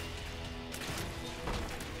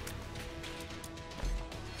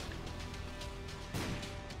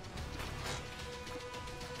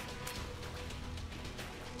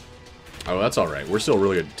 Oh, that's alright. We're still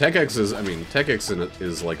really good. Tech X is, I mean, Tech X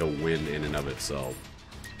is like a win in and of itself.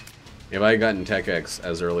 If I had gotten Tech X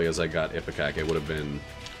as early as I got Ipecac, it would have been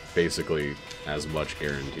basically as much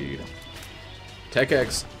guaranteed. Tech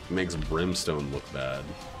X makes Brimstone look bad.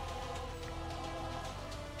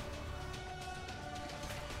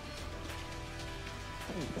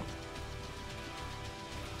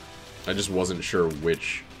 I just wasn't sure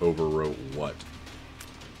which overwrote what.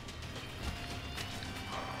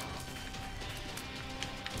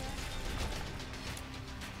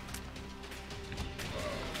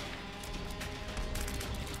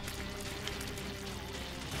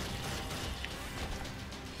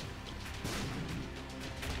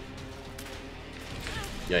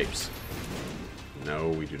 Yipes. No,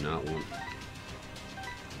 we do not want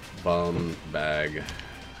bomb bag.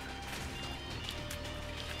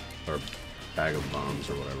 Or bag of bombs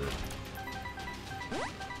or whatever.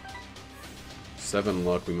 7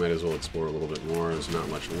 luck, we might as well explore a little bit more. There's not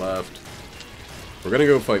much left. We're gonna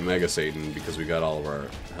go fight Mega Satan because we got all of our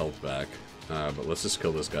health back. But let's just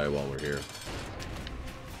kill this guy while we're here.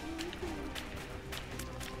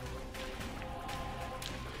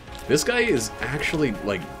 This guy is actually,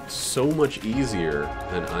 like, so much easier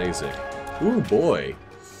than Isaac. Ooh, boy.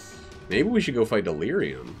 Maybe we should go fight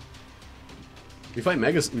Delirium. We've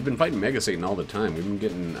been fighting Mega Satan all the time. We've been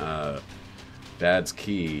getting, Dad's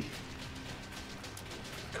Key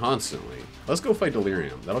constantly. Let's go fight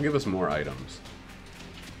Delirium. That'll give us more items.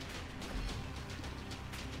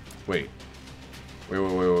 Wait.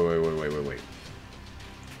 Wait.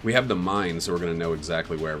 We have the mine, so we're gonna know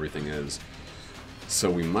exactly where everything is. So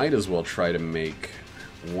we might as well try to make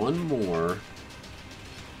one more.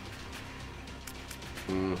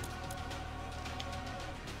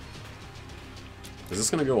 Is this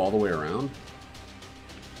going to go all the way around?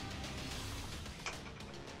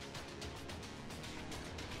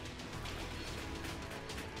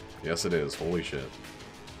 Yes, it is. Holy shit.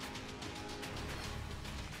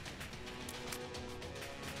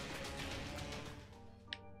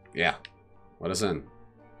 Yeah. Let us in.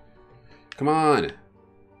 Come on!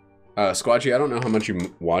 Squatchy, I don't know how much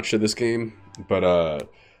you watched of this game, but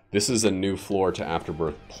this is a new floor to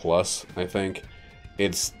Afterbirth Plus, I think.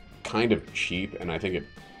 It's kind of cheap, and I think it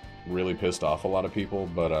really pissed off a lot of people,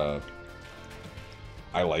 but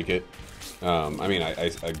I like it. I mean,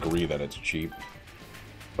 I agree that it's cheap,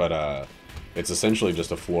 but it's essentially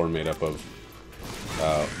just a floor made up of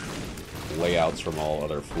layouts from all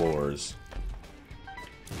other floors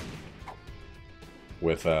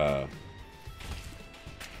with a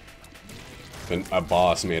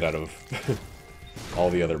boss made out of all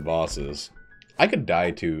the other bosses. I could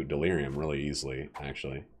die to Delirium really easily,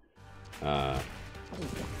 actually. 48-hour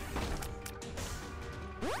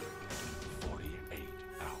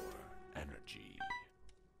energy.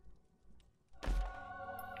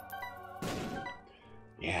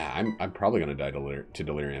 Yeah, I'm probably gonna die to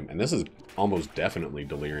Delirium, and this is almost definitely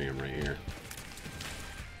Delirium right here.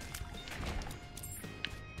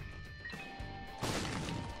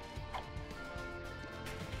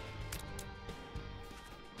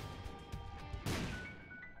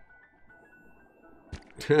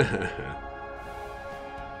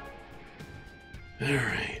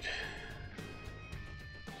 Alright.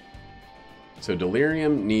 So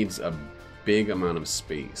Delirium needs a big amount of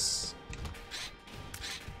space.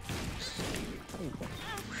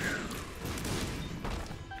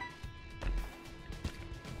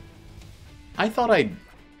 I thought I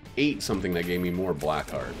ate something that gave me more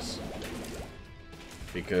black hearts.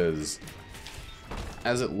 Because,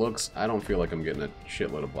 as it looks, I don't feel like I'm getting a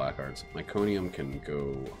shitload of black hearts. Myconium can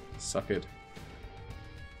go suck it.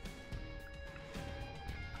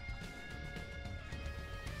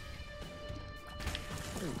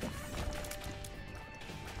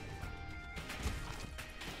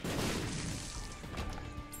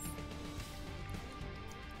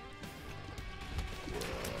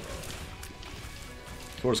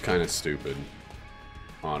 Tour's kind of stupid,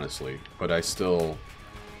 honestly, but I still...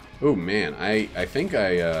 Oh man, I think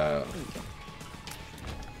I,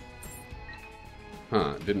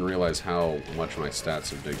 didn't realize how much my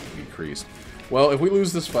stats have decreased. Well, if we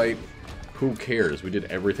lose this fight, who cares? We did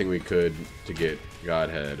everything we could to get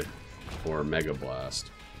Godhead or Mega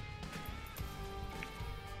Blast.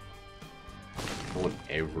 I want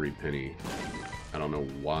every penny. I don't know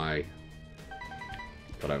why,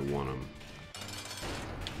 but I want them.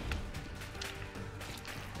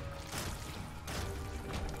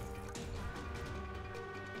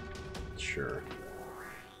 Sure.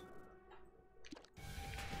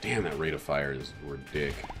 Damn, that rate of fire is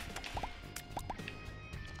ridiculous.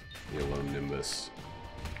 Yellow Nimbus.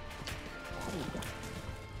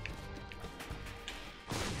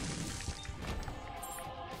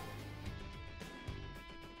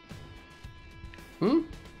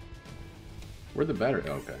 Where'd the battery?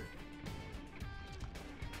 Oh, okay.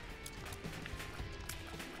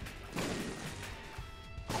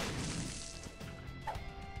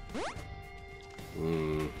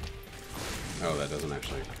 Oh, that doesn't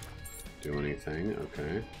actually do anything.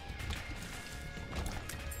 Okay.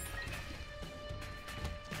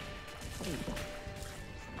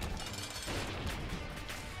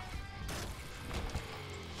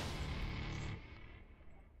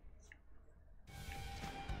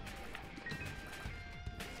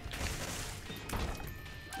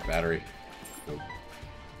 Battery. Nope.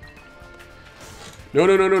 No,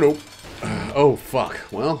 no, no, no, no. Oh, fuck.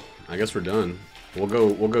 Well, I guess we're done. We'll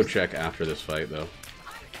go check after this fight though.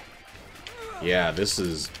 Yeah, this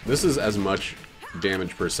is as much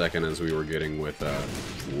damage per second as we were getting with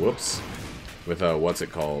whoops. With what's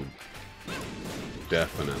it called?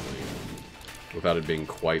 Definitely. Without it being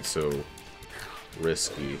quite so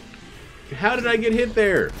risky. How did I get hit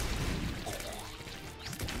there?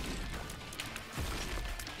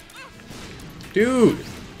 Dude!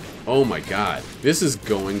 Oh my god. This is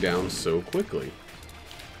going down so quickly.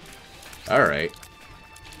 Alright.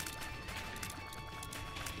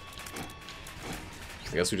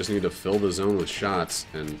 I guess we just need to fill the zone with shots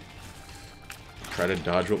and try to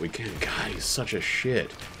dodge what we can. God, he's such a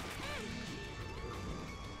shit.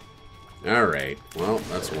 Alright. Well,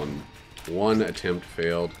 that's one attempt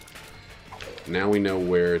failed. Now we know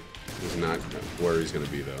where he's gonna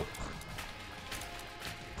be though.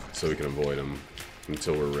 So we can avoid him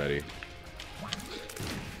until we're ready.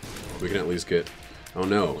 We can at least get... Oh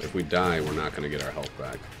no, if we die, we're not going to get our health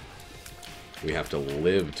back. We have to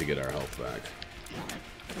live to get our health back.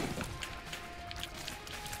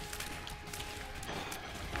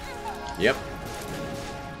 Yep.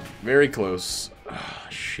 Very close. Ah,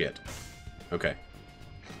 shit. Okay.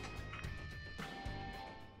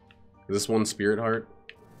 Is this one spirit heart?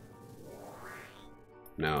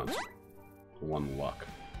 No, it's one luck.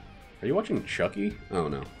 Are you watching Chucky? Oh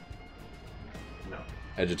no. No.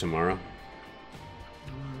 Edge of Tomorrow?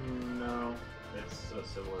 No. It's a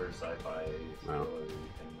similar sci-fi thing now.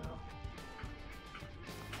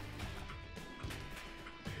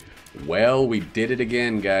 Well, we did it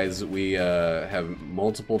again, guys. We have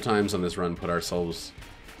multiple times on this run put ourselves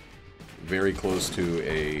very close to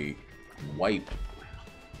a wipe.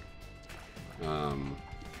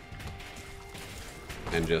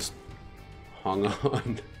 And just hung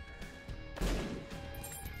on.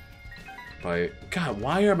 God,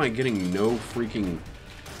 why am I getting no freaking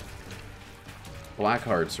black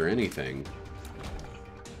hearts or anything?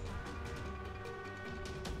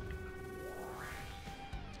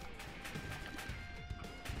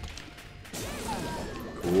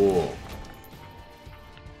 Cool.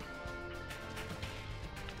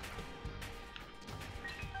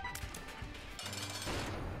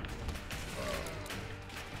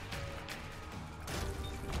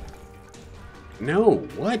 No,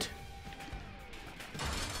 what?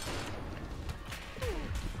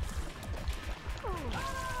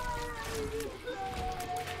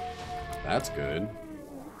 That's good.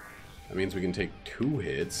 That means we can take 2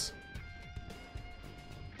 hits.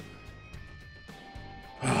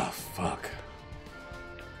 Oh, fuck.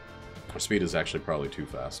 speed is actually probably too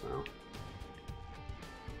fast now.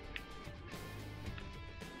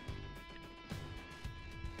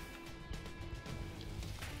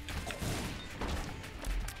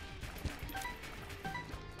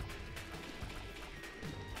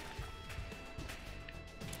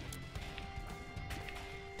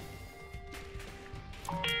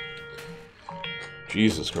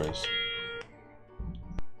 Jesus Christ.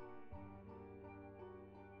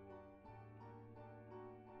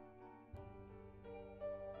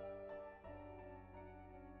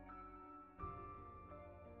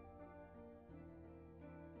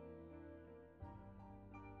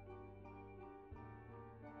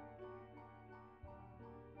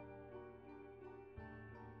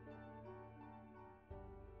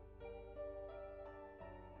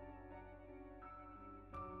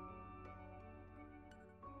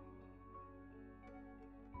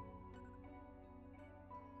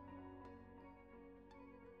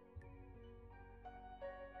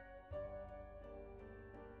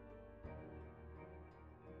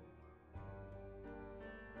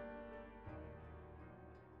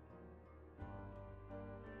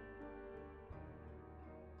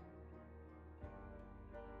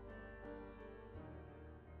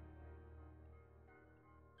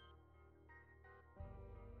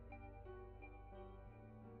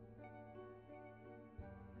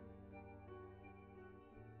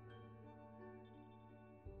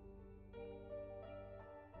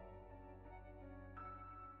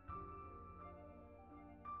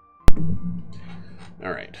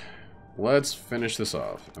 Alright. Let's finish this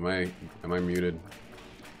off. Am I muted?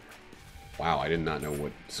 Wow, I did not know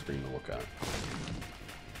what screen to look at.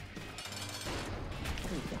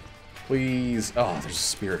 Please. Oh, there's a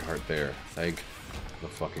spirit heart there. Thank the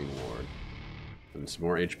fucking Lord. And some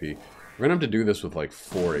more HP. We're gonna have to do this with like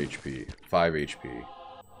 4 HP. 5 HP.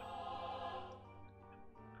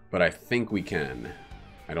 But I think we can.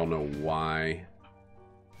 I don't know why.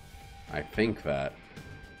 I think that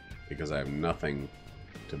because I have nothing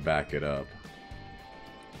to back it up.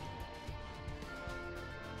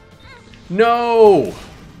 No!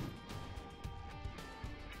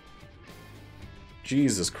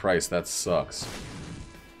 Jesus Christ, that sucks.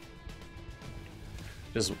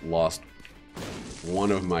 Just lost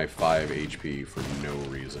one of my 5 HP for no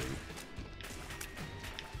reason.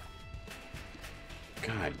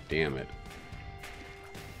 God damn it.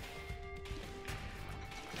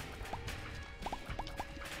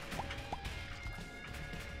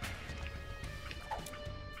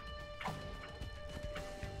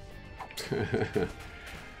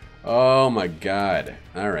 Oh my god.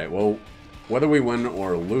 Alright, well, whether we win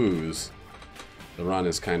or lose, the run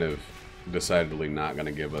is kind of decidedly not going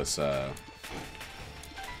to give us the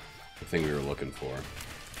thing we were looking for.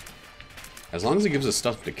 As long as it gives us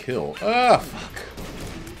stuff to kill. Ah, fuck.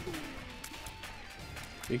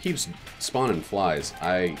 He keeps spawning flies.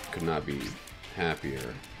 I could not be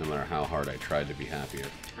happier, no matter how hard I tried to be happier.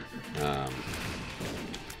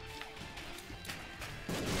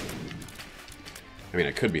 I mean,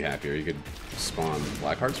 I could be happier. You could spawn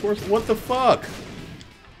Blackheart's Force? What the fuck?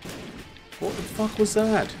 What the fuck was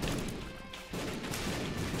that?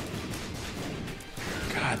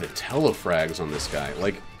 God, the telefrags on this guy.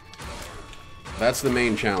 Like, that's the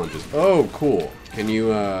main challenges. Oh, cool. Can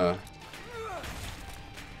you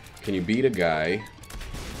beat a guy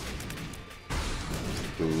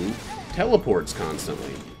who teleports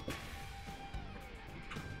constantly?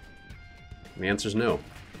 The answer's no.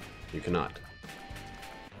 You cannot.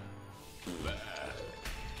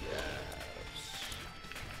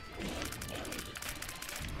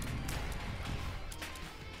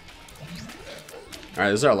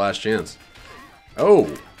 Alright, this is our last chance.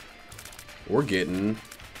 Oh! We're getting...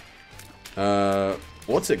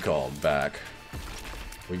 what's it called back?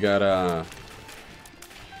 We got,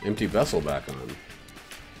 Empty Vessel back on.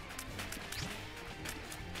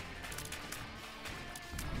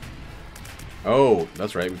 Oh,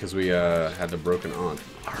 that's right, because we, had the broken aunt.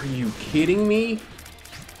 Are you kidding me?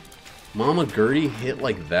 Mama Gertie hit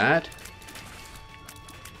like that?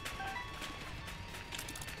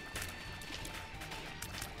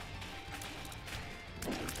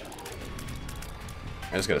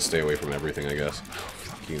 I just gotta stay away from everything, I guess.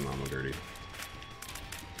 Fuck you, Mama Gertie.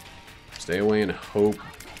 Stay away and hope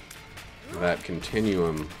that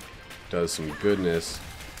Continuum does some goodness.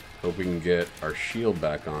 Hope we can get our shield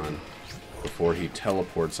back on before he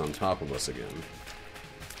teleports on top of us again.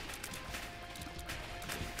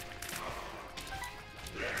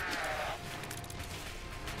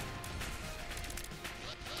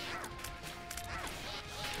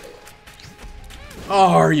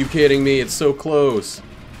 Oh, are you kidding me? It's so close.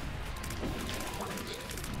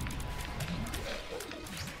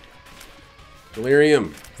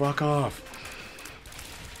 Delirium. Fuck off.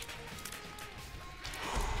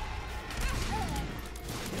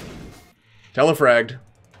 Telefragged.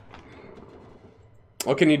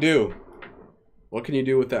 What can you do? What can you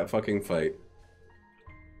do with that fucking fight?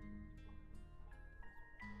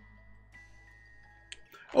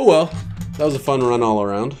 Oh well. That was a fun run all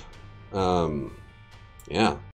around. Yeah.